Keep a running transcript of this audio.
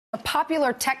A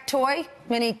popular tech toy,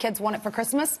 many kids want it for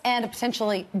Christmas, and a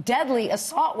potentially deadly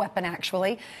assault weapon,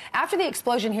 actually. After the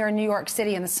explosion here in New York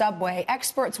City in the subway,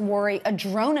 experts worry a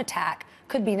drone attack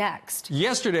could be next.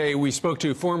 Yesterday, we spoke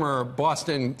to former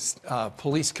Boston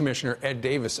Police Commissioner Ed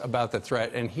Davis about the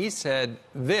threat, and he said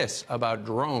this about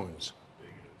drones.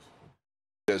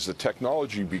 As the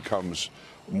technology becomes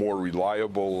more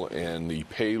reliable and the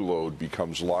payload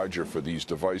becomes larger for these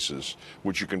devices,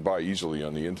 which you can buy easily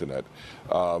on the internet,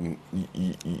 the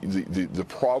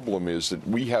problem is that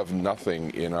we have nothing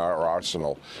in our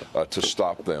arsenal to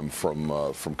stop them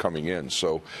from coming in.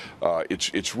 So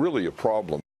it's really a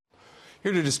problem.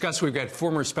 Here to discuss, we've got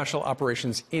former Special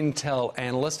Operations Intel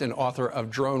analyst and author of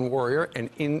Drone Warrior, an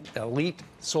elite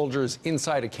soldier's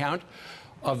inside account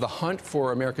of the hunt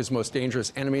for America's most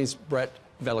dangerous enemies, Brett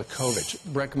Velicovich.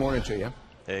 Brett, good morning to you.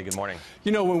 Hey, good morning.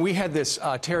 You know, when we had this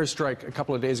terror strike a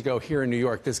couple of days ago here in New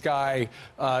York, this guy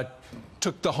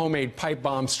took the homemade pipe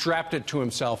bomb, strapped it to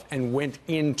himself, and went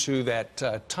into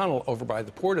that tunnel over by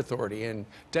the Port Authority and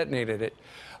detonated it.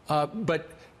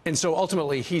 And so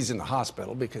ultimately he's in the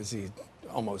hospital because he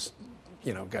almost,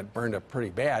 got burned up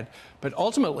pretty bad. But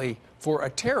ultimately, for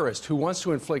a terrorist who wants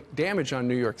to inflict damage on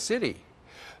New York City,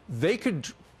 they could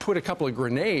put a couple of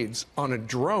grenades on a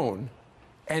drone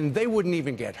and they wouldn't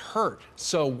even get hurt.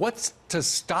 So what's to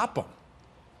stop them?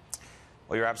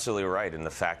 Well, you're absolutely right. And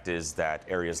the fact is that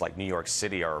areas like New York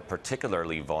City are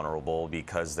particularly vulnerable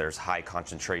because there's high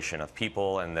concentration of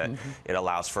people and that it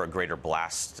allows for a greater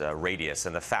blast radius.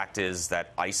 And the fact is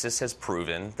that ISIS has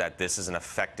proven that this is an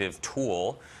effective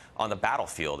tool on the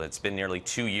battlefield. It's been nearly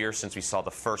 2 years since we saw the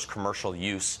first commercial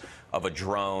use of a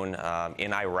drone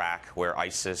in Iraq, where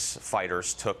ISIS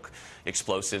fighters took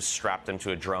explosives, strapped them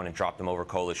to a drone, and dropped them over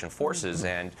coalition forces.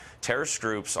 And terrorist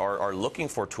groups are looking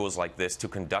for tools like this to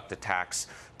conduct attacks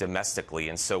domestically.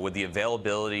 And so with the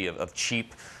availability of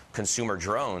cheap consumer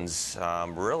drones,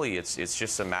 really it's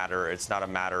just a matter, it's not a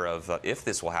matter of if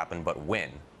this will happen, but when.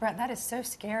 Brett, that is so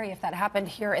scary if that happened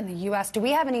here in the U.S. Do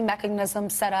we have any mechanism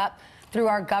set up through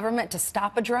our government to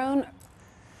stop a drone?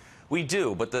 We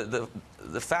do, but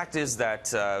the fact is that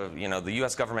the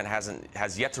U.S. government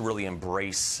has yet to really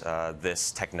embrace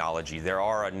this technology. There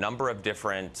are a number of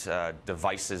different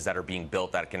devices that are being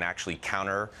built that can actually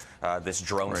counter this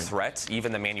drone threat.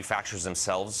 Even the manufacturers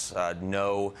themselves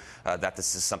know that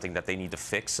this is something that they need to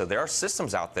fix. So there are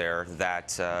systems out there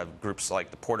that groups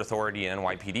like the Port Authority and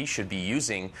NYPD should be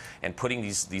using and putting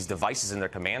these devices in their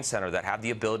command center that have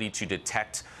the ability to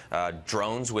detect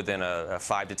drones within a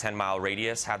 5 to 10 mile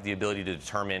radius, have the ability to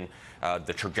determine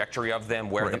the trajectory of them,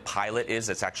 where the pilot is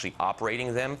that's actually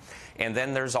operating them. And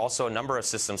then there's also a number of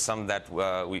systems, some that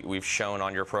we've shown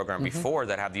on your program before,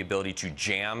 that have the ability to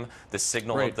jam the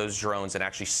signal of those drones and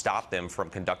actually stop them from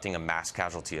conducting a mass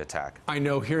casualty attack. I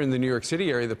know here in the New York City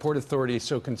area, the Port Authority is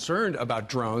so concerned about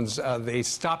drones, they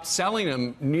stopped selling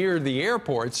them near the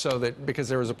airport because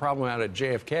there was a problem out at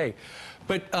JFK.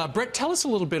 But Brett, tell us a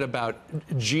little bit about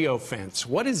geofence.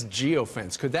 What is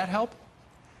geofence? Could that help?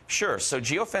 Sure. So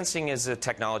geofencing is a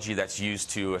technology that's used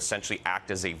to essentially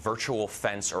act as a virtual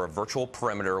fence or a virtual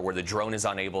perimeter where the drone is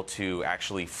unable to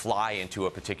actually fly into a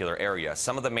particular area.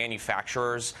 Some of the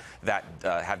manufacturers that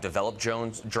have developed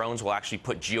drones will actually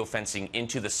put geofencing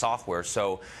into the software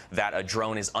so that a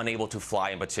drone is unable to fly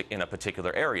in a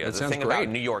particular area. That the sounds thing great. about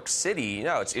New York City,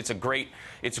 it's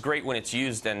great when it's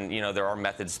used, and there are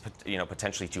methods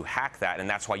potentially to hack that, and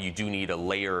that's why you do need a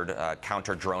layered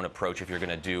counter drone approach if you're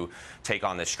going to take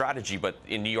on this strategy. But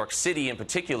in New York City in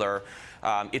particular,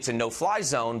 it's a no-fly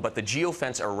zone, but the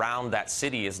geofence around that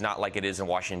city is not like it is in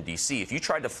Washington, D.C. If you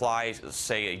tried to fly,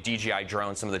 say, a DJI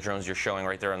drone, some of the drones you're showing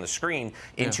right there on the screen,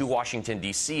 into Washington,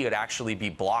 D.C., it'd actually be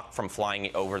blocked from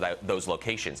flying over those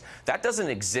locations. That doesn't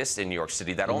exist in New York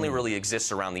City. That only really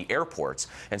exists around the airports.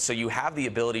 And so you have the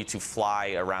ability to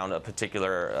fly around a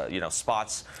particular,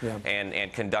 spots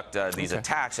and conduct these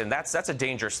attacks, and that's a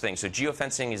dangerous thing. So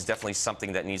geofencing is definitely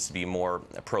something that needs to be more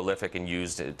prolific and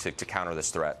used to counter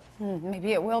this threat.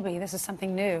 Maybe it will be. This is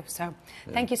something new. So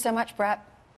thank you so much, Brett.